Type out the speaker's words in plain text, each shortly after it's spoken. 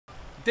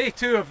Day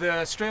 2 of the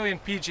Australian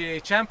PGA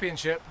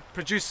Championship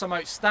produced some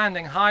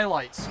outstanding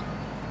highlights.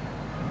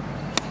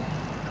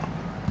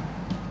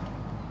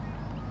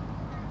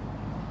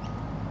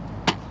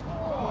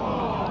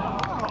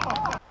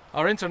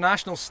 Our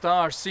international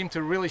stars seem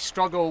to really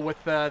struggle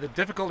with the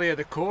difficulty of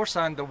the course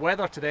and the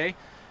weather today.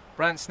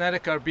 Brandt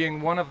Snedeker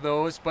being one of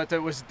those, but it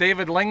was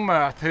David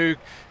Lingmerth who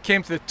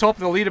came to the top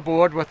of the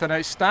leaderboard with an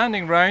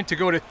outstanding round to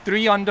go to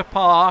 3 under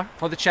par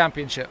for the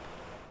championship.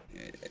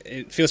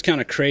 It feels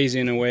kind of crazy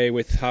in a way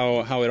with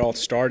how it all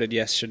started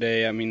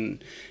yesterday. I mean,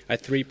 I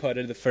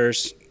 3-putted the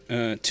first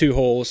 2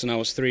 holes and I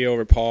was 3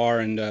 over par,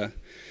 and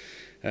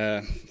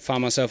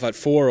found myself at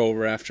 4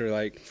 over after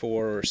like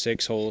 4 or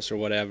 6 holes or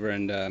whatever,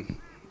 and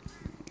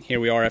here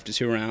we are after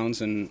 2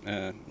 rounds, and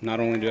not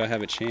only do I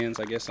have a chance,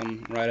 I guess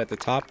I'm right at the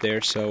top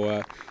there,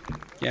 so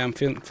yeah, I'm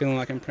feeling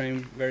like I'm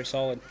playing very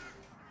solid.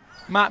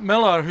 Matt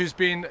Miller, who's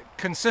been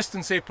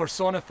consistency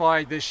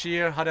personified this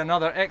year, had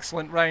another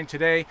excellent round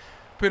today.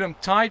 Put him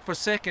tied for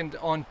second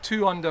on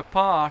 2 under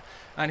par,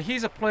 and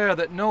he's a player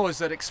that knows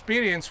that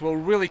experience will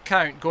really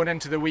count going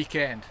into the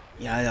weekend.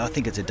 Yeah, I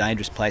think it's a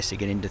dangerous place to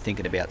get into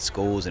thinking about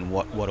scores and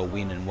what'll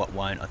win and what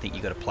won't. I think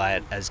you've got to play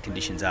it as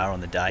conditions are on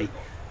the day.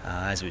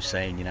 As we've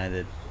seen,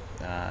 the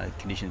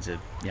conditions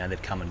have,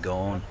 they've come and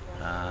gone.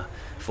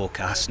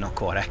 Forecast's not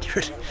quite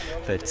accurate,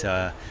 but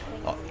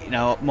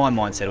my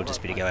mindset will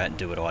just be to go out and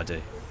do what I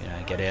do.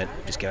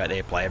 Just go out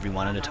there, play every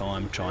one at a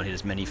time, try and hit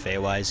as many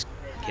fairways,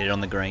 hit it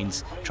on the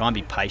greens, try and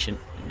be patient.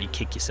 You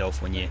kick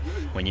yourself when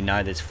you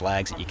know there's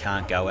flags that you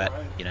can't go at.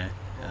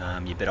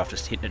 You're better off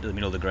just hitting it to the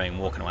middle of the green,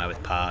 walking away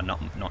with par,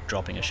 not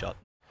dropping a shot.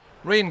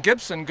 Ryan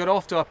Gibson got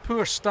off to a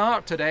poor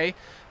start today,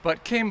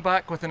 but came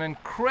back with an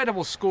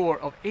incredible score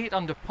of 8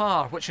 under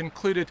par, which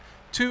included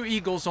 2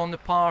 eagles on the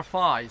par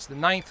 5s, the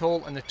 9th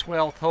hole and the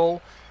 12th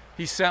hole.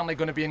 He's certainly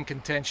going to be in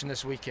contention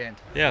this weekend.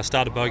 Yeah, I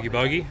started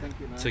bogey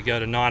to go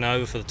to 9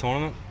 over for the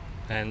tournament,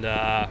 and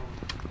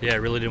yeah,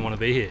 really didn't want to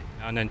be here.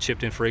 And then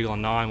chipped in for eagle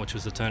on 9, which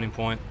was the turning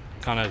point.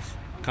 Kind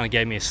of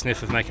gave me a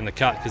sniff of making the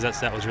cut, because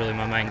that was really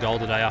my main goal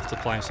today after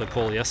playing so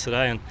poorly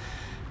yesterday. And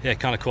yeah,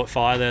 kind of caught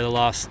fire there the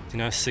last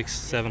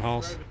 6-7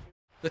 holes.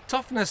 The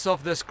toughness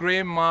of this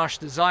Graham Marsh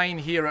design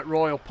here at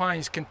Royal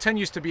Pines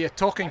continues to be a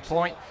talking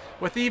point,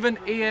 with even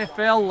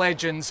AFL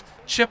legends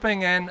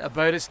chipping in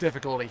about its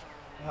difficulty.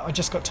 I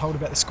just got told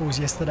about the scores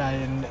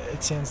yesterday, and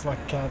it sounds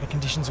like the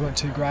conditions weren't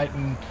too great,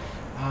 and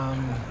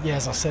yeah,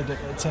 as I said,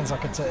 it sounds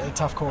like it's a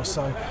tough course,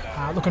 so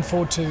looking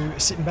forward to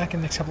sitting back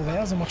in the next couple of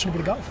hours and watching a bit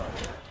of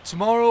golf.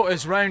 Tomorrow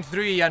is round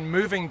 3 and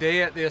moving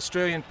day at the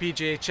Australian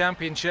PGA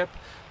Championship.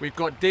 We've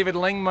got David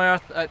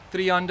Lingmerth at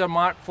 3 under,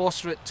 Mark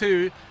Foster at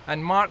 2,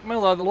 and Mark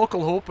Miller, the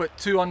local hope, at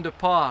 2 under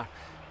par.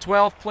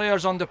 12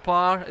 players under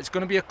par. It's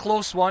going to be a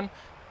close one.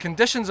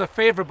 Conditions are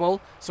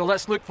favourable, so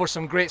let's look for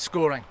some great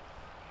scoring.